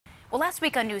Well, last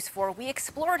week on News 4, we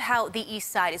explored how the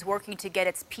East Side is working to get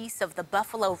its piece of the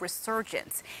Buffalo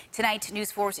resurgence. Tonight,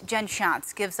 News 4's Jen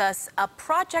Shantz gives us a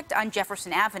project on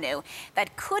Jefferson Avenue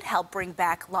that could help bring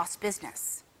back lost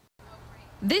business.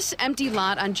 This empty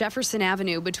lot on Jefferson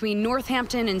Avenue between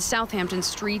Northampton and Southampton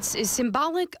streets is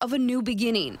symbolic of a new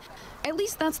beginning. At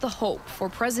least that's the hope for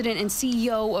President and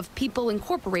CEO of People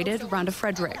Incorporated, Rhonda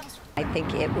Frederick. I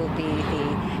think it will be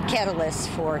the catalyst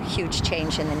for huge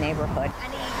change in the neighborhood.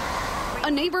 A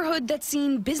neighborhood that's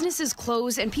seen businesses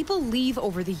close and people leave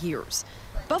over the years.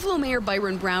 Buffalo Mayor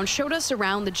Byron Brown showed us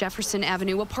around the Jefferson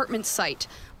Avenue Apartments site,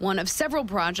 one of several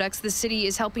projects the city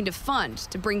is helping to fund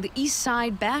to bring the East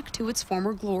Side back to its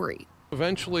former glory.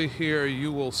 Eventually here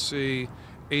you will see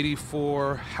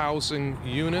 84 housing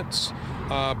units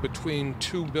between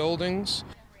two buildings.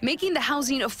 Making the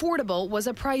housing affordable was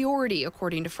a priority,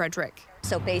 according to Frederick.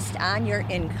 So based on your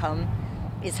income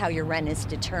is how your rent is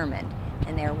determined.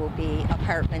 And there will be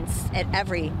apartments at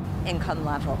every income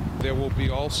level. There will be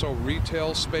also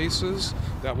retail spaces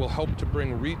that will help to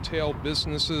bring retail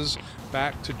businesses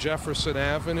back to Jefferson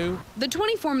Avenue. The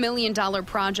 $24 million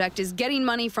project is getting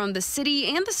money from the city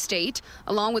and the state,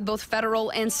 along with both federal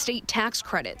and state tax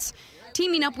credits.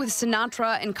 Teaming up with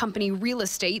Sinatra and Company Real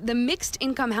Estate, the mixed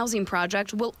income housing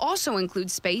project will also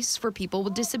include space for people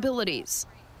with disabilities.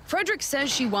 Frederick says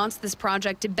she wants this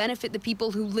project to benefit the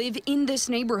people who live in this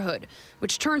neighborhood,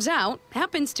 which turns out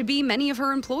happens to be many of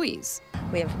her employees.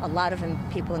 We have a lot of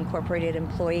People Incorporated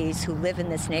employees who live in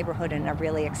this neighborhood and are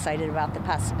really excited about the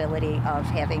possibility of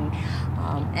having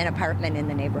an apartment in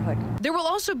the neighborhood. There will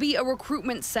also be a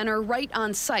recruitment center right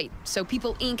on site, so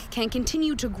People Inc. can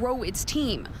continue to grow its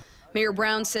team. Mayor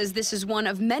Brown says this is one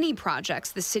of many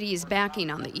projects the city is backing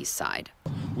on the East Side.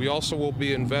 We also will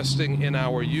be investing in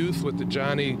our youth with the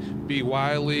Johnny B.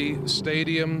 Wiley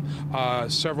Stadium.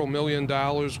 Several $1 million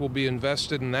will be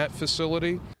invested in that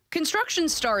facility. Construction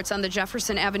starts on the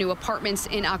Jefferson Avenue Apartments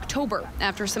in October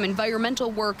after some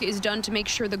environmental work is done to make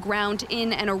sure the ground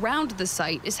in and around the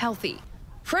site is healthy.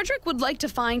 Frederick would like to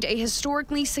find a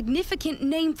historically significant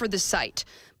name for the site,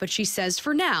 but she says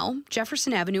for now,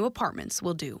 Jefferson Avenue Apartments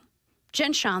will do.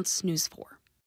 Jen Shantz, News 4.